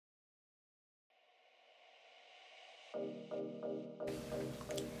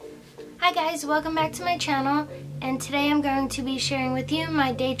Hi guys, welcome back to my channel, and today I'm going to be sharing with you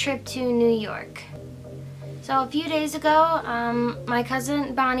my day trip to New York. So a few days ago, my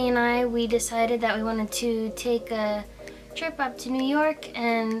cousin Bonnie and I, we decided that we wanted to take a trip up to New York,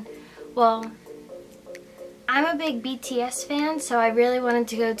 and well, I'm a big BTS fan, so I really wanted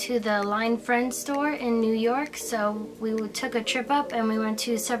to go to the Line Friends store in New York, so we took a trip up and we went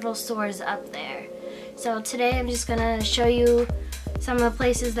to several stores up there. So today I'm just going to show you some of the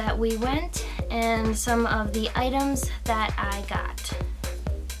places that we went and some of the items that I got.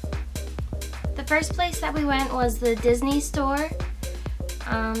 The first place that we went was the Disney store.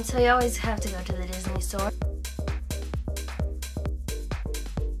 So you always have to go to the Disney store.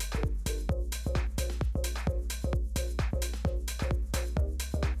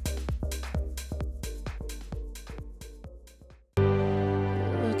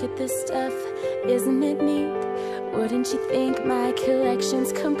 Look at this stuff, isn't it neat? Wouldn't you think my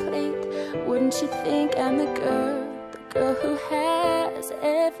collection's complete? Wouldn't you think I'm the girl who has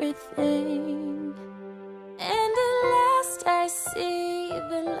everything? And at last I see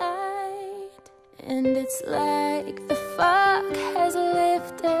the light, and it's like the fog has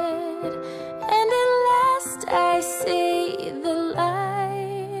lifted. And at last I see the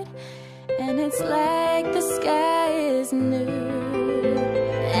light, and it's like the sky is new.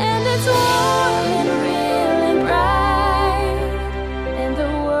 And it's warm and real and bright, and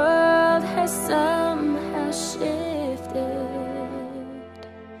the world has somehow shifted.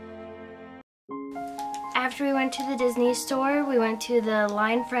 After we went to the Disney store, we went to the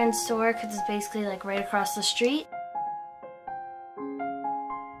Line Friends store because it's basically like right across the street.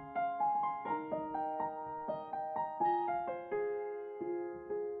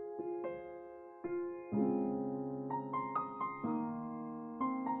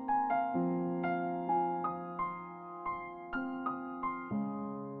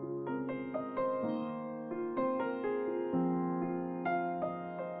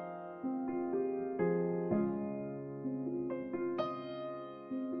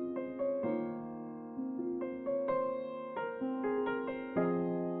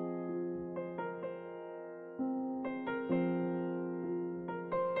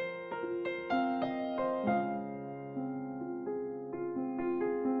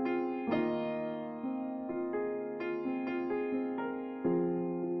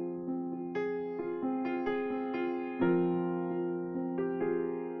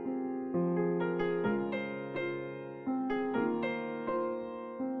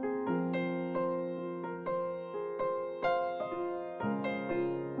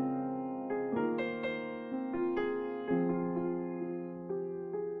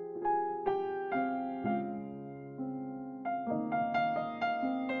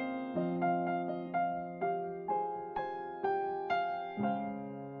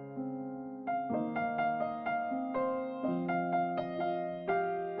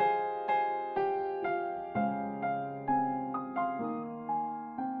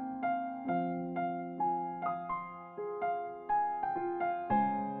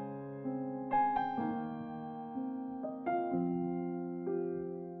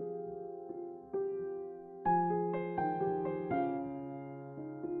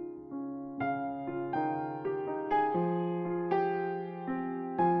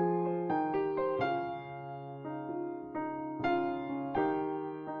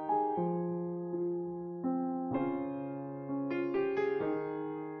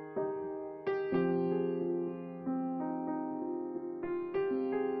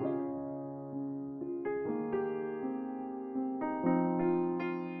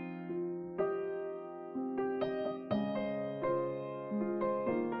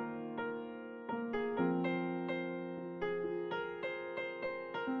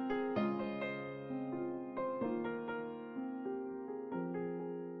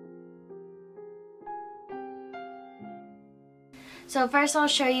 So first I'll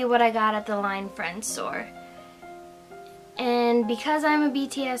show you what I got at the Line Friends store. And because I'm a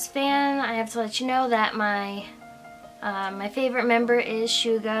BTS fan, I have to let you know that my favorite member is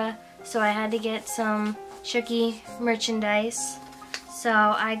Suga, so I had to get some Suki merchandise. So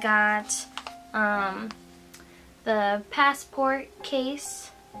I got the passport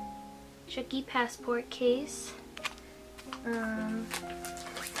case, Suki passport case, and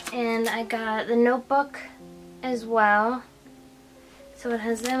I got the notebook as well. So it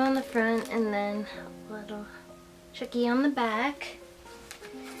has them on the front and then a little Suki on the back.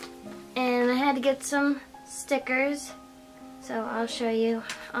 And I had to get some stickers. So I'll show you,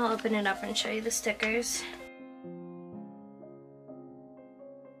 I'll open it up and show you the stickers.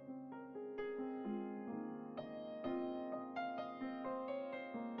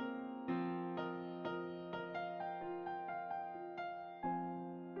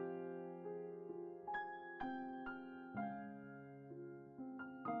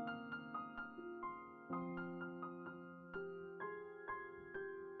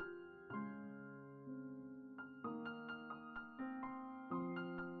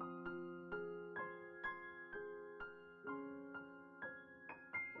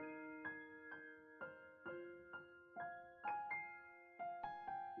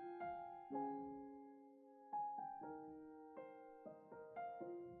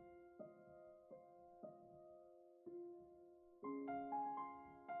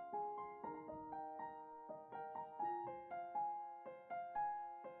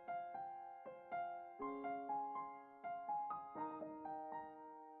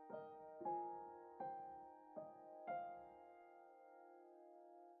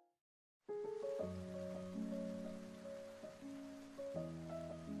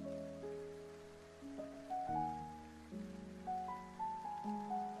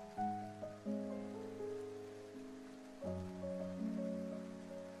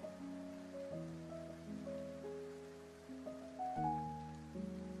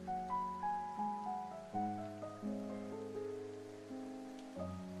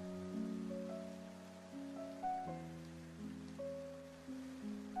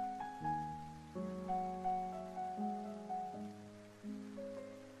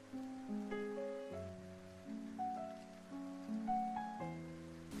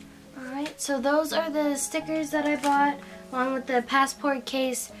 so those are the stickers that I bought, along with the passport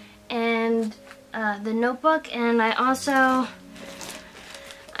case and the notebook. And I also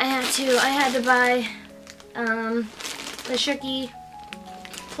I had to buy the Shooky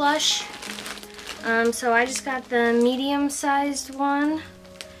plush. So I just got the medium-sized one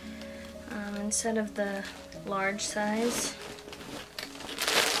instead of the large size.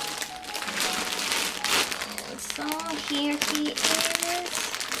 And so here he is.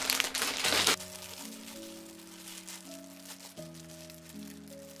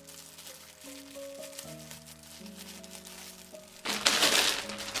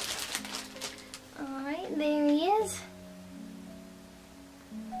 Alright, there he is.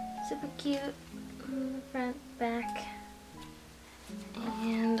 Super cute on the front, back.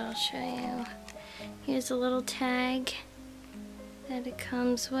 And I'll show you. Here's a little tag that it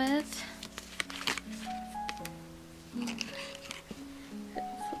comes with. Flip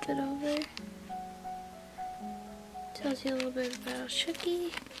it over. Tells you a little bit about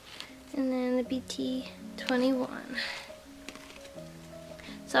Shooky. And then the BT21.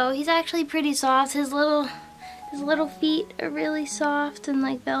 So he's actually pretty soft. His little feet are really soft and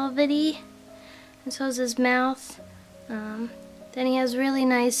like velvety. And so is his mouth. Then he has really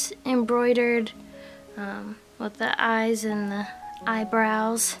nice embroidered with the eyes and the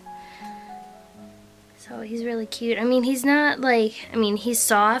eyebrows. So he's really cute. I mean, he's not like, I mean, he's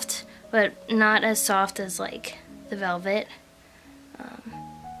soft, but not as soft as like the velvet.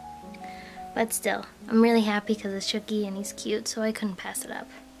 But still, I'm really happy because it's Shooky and he's cute, so I couldn't pass it up.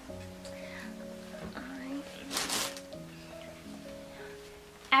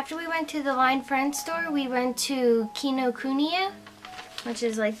 After we went to the Line Friends store, we went to Kinokuniya, which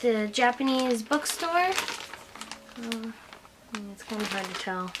is like the Japanese bookstore. It's kind of hard to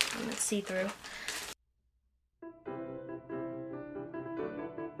tell when it's see-through.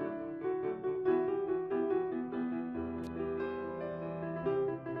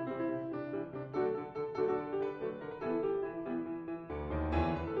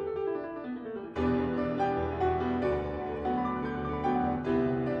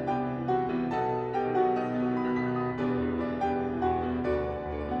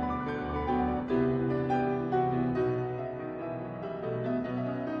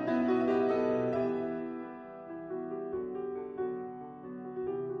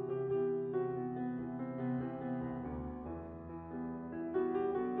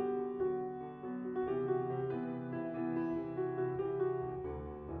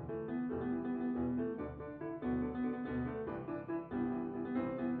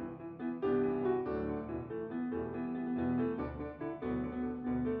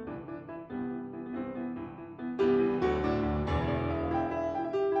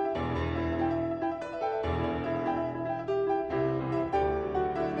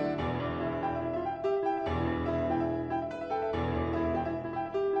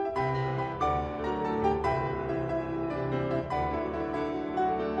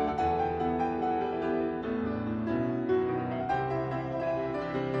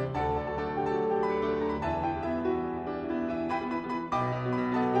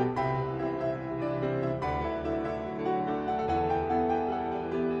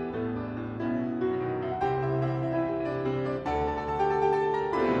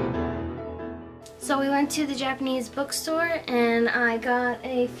 So we went to the Japanese bookstore and I got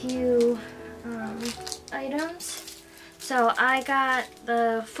a few items. So I got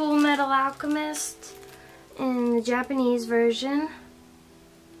the Full Metal Alchemist in the Japanese version.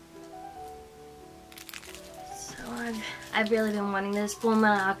 So I've really been wanting this. Full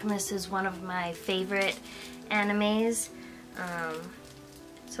Metal Alchemist is one of my favorite animes.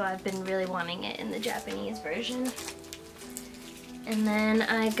 So I've been really wanting it in the Japanese version. And then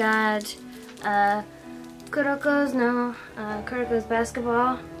I got Kuroko's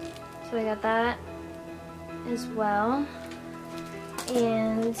Basketball, so I got that as well.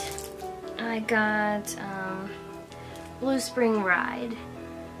 And I got Blue Spring Ride,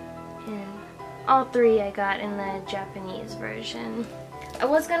 and all three I got in the Japanese version. I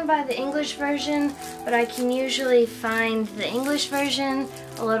was gonna buy the English version, but I can usually find the English version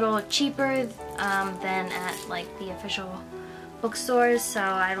a little cheaper than at like the official bookstores, so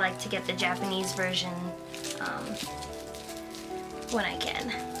I like to get the Japanese version when I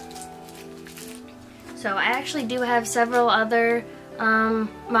can. So I actually do have several other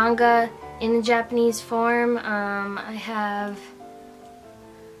manga in the Japanese form. I have,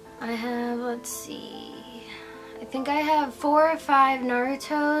 let's see, I think I have 4 or 5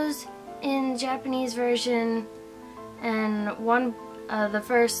 Narutos in Japanese version, and one, the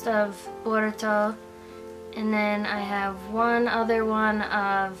first of Boruto. And then I have one other one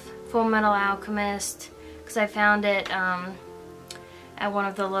of Full Metal Alchemist, because I found it at one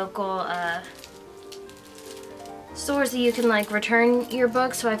of the local stores that you can like return your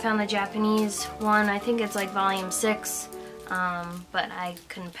books. So I found the Japanese one. I think it's like volume 6, but I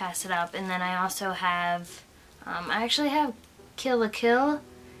couldn't pass it up. And then I also have, I actually have Kill la Kill.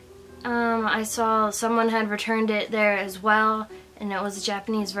 I saw someone had returned it there as well, and it was a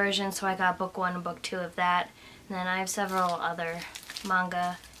Japanese version, so I got book 1 and book 2 of that. And then I have several other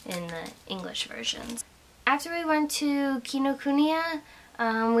manga in the English versions. After we went to Kinokuniya,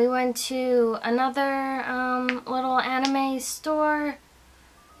 we went to another little anime store.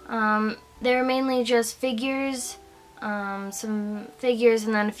 They were mainly just figures, some figures,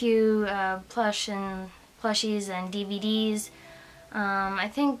 and then a few plushies and DVDs. I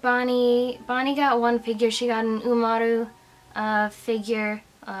think Bonnie got one figure. She got an Umaru figure,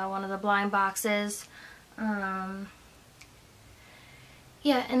 one of the blind boxes.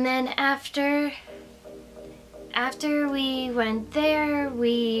 Yeah, and then after we went there,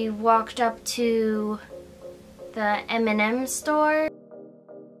 we walked up to the M&M store.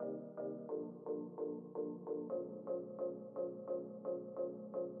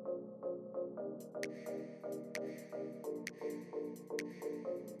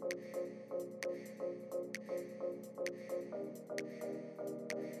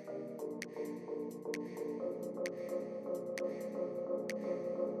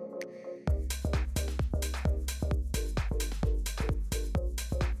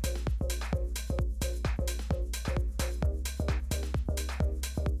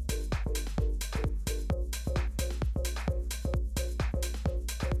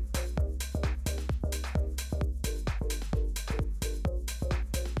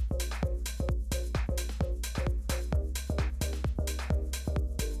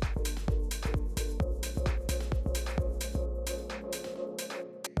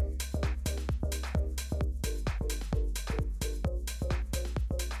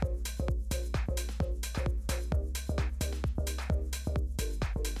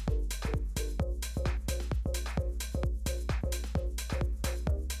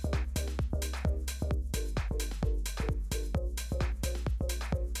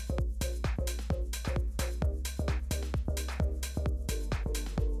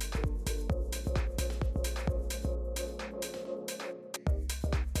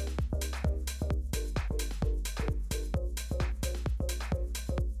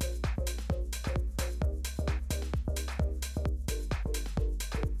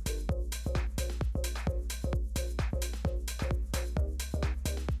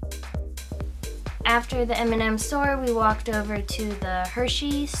 After the M&M store, we walked over to the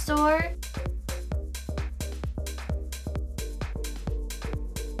Hershey store.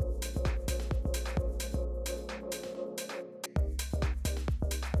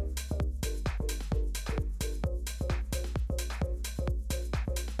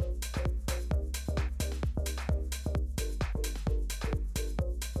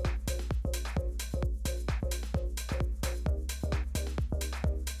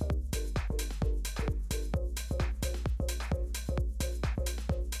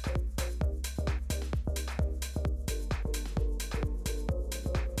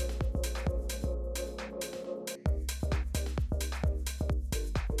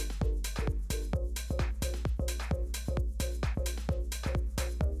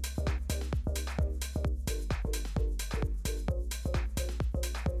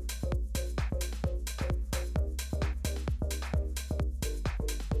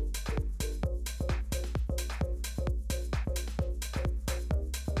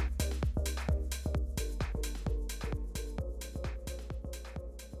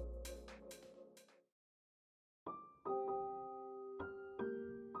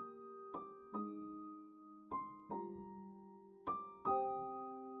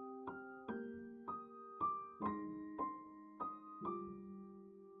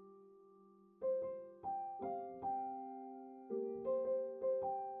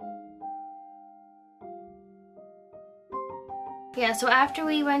 Yeah, so after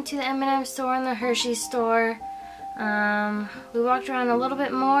we went to the M&M store and the Hershey store, we walked around a little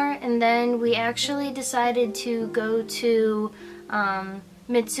bit more, and then we actually decided to go to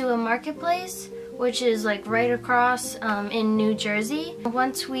Mitsuwa Marketplace, which is like right across in New Jersey.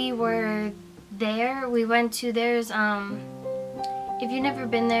 Once we were there, we went to theirs. If you've never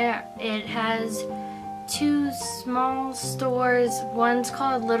been there, it has two small stores. One's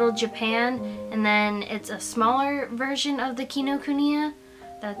called Little Japan, and then it's a smaller version of the Kinokuniya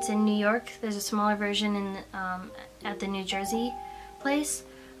that's in New York. There's a smaller version in at the New Jersey place.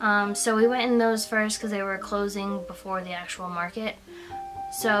 So we went in those first because they were closing before the actual market.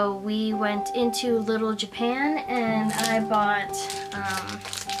 So we went into Little Japan and I bought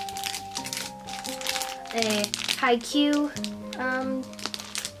a Haikyuu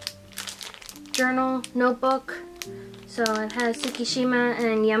journal notebook. So it has Tsukishima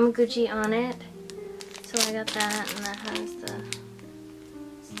and Yamaguchi on it. So I got that, and that has the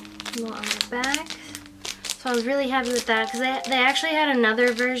symbol on the back. So I was really happy with that because they actually had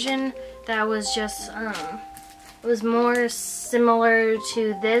another version that was just it was more similar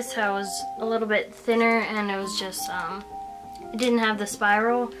to this. How it was a little bit thinner and it was just it didn't have the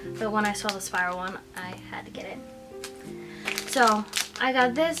spiral, but when I saw the spiral one I had to get it. So I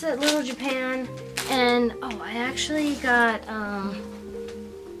got this at Little Japan, and oh, I actually got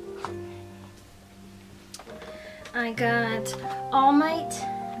All Might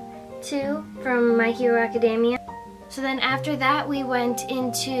too from My Hero Academia. So then after that we went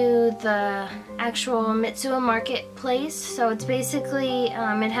into the actual Mitsuo Marketplace. So it's basically,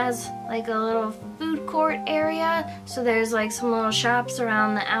 it has like a little food court area. So there's like some little shops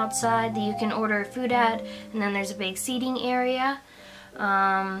around the outside that you can order food at, and then there's a big seating area.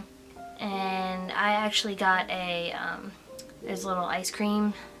 And I actually got a, there's a little ice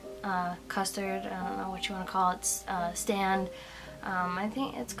cream, custard, I don't know what you want to call it, stand. I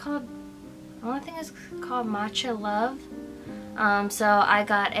think it's called, I want to think it's called Matcha Love. So I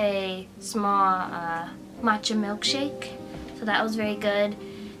got a small matcha milkshake, so that was very good.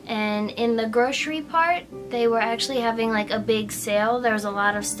 And in the grocery part, they were actually having like a big sale. There was a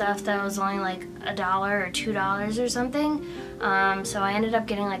lot of stuff that was only like $1 or $2 or something. So I ended up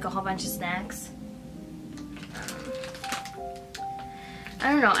getting like a whole bunch of snacks.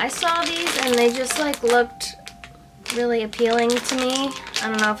 I don't know, I saw these and they just like looked really appealing to me. I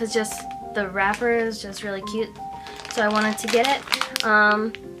don't know if it's just the wrapper is just really cute, so I wanted to get it.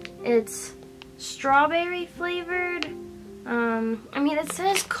 It's strawberry flavored. I mean, it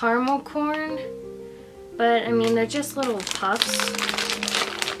says caramel corn, but I mean, they're just little puffs.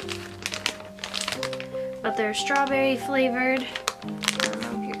 But they're strawberry flavored. I don't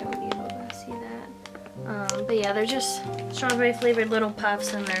know if you're gonna be able to see that. But yeah, they're just strawberry flavored little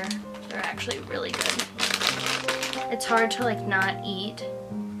puffs, and they're actually really good. It's hard to like not eat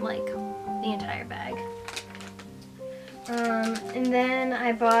like the entire bag. And then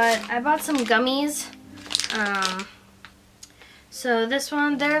I bought some gummies. So this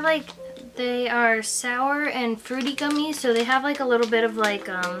one, they are sour and fruity gummies, so they have like a little bit of like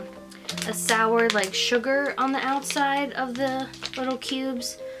a sour like sugar on the outside of the little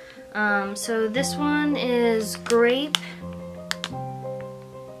cubes. So this one is grape,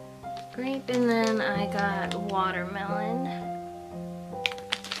 and then I got watermelon.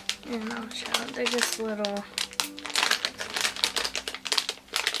 And I'll show, they're just little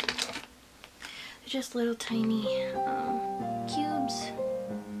tiny cubes,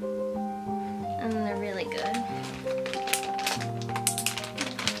 and they're really good.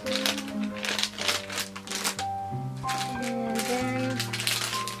 And then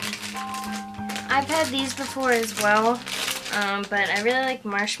I've had these before as well, but I really like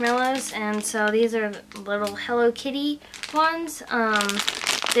marshmallows, and so these are little Hello Kitty ones.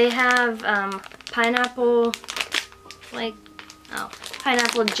 They have pineapple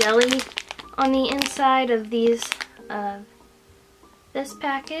jelly on the inside of these, this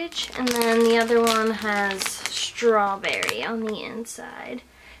package, and then the other one has strawberry on the inside.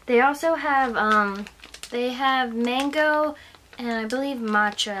 They also have mango and I believe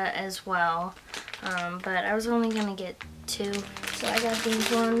matcha as well, but I was only gonna get 2, so I got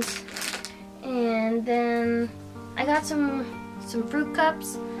these ones. And then I got some fruit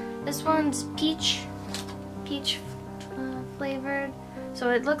cups. This one's peach flavored. So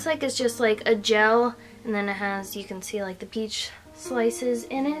it looks like it's just like a gel, and then it has, you can see like the peach slices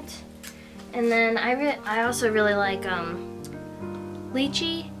in it. And then I also really like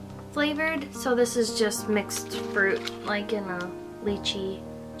lychee flavored. So this is just mixed fruit, like in a lychee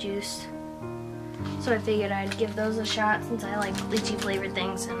juice. So I figured I'd give those a shot since I like lychee flavored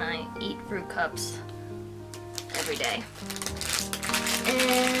things and I eat fruit cups every day.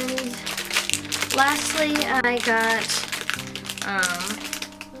 And lastly, I got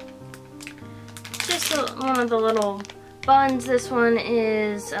just one of the little buns. This one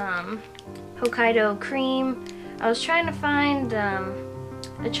is Hokkaido cream. I was trying to find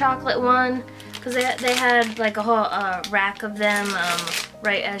a chocolate one because they had like a whole rack of them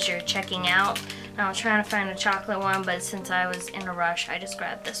right as you're checking out. And I was trying to find a chocolate one, but since I was in a rush, I just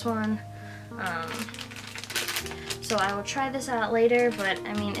grabbed this one. So I will try this out later, but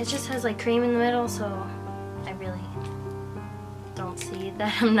I mean, it just has like cream in the middle, so I really don't see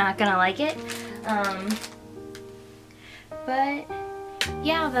that I'm not gonna like it. But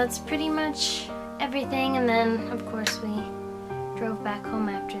yeah, that's pretty much everything, and then of course we drove back home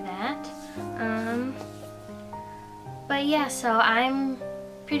after that. But yeah, so I'm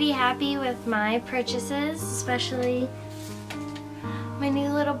pretty happy with my purchases, especially my new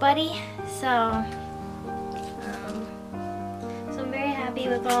little buddy. So I'm very happy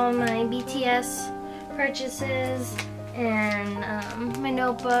with all my BTS purchases and my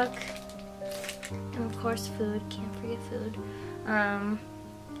notebook, and of course food, can't forget food.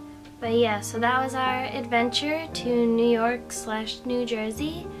 But yeah, so that was our adventure to New York / New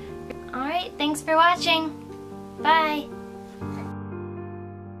Jersey. Alright, thanks for watching. Bye!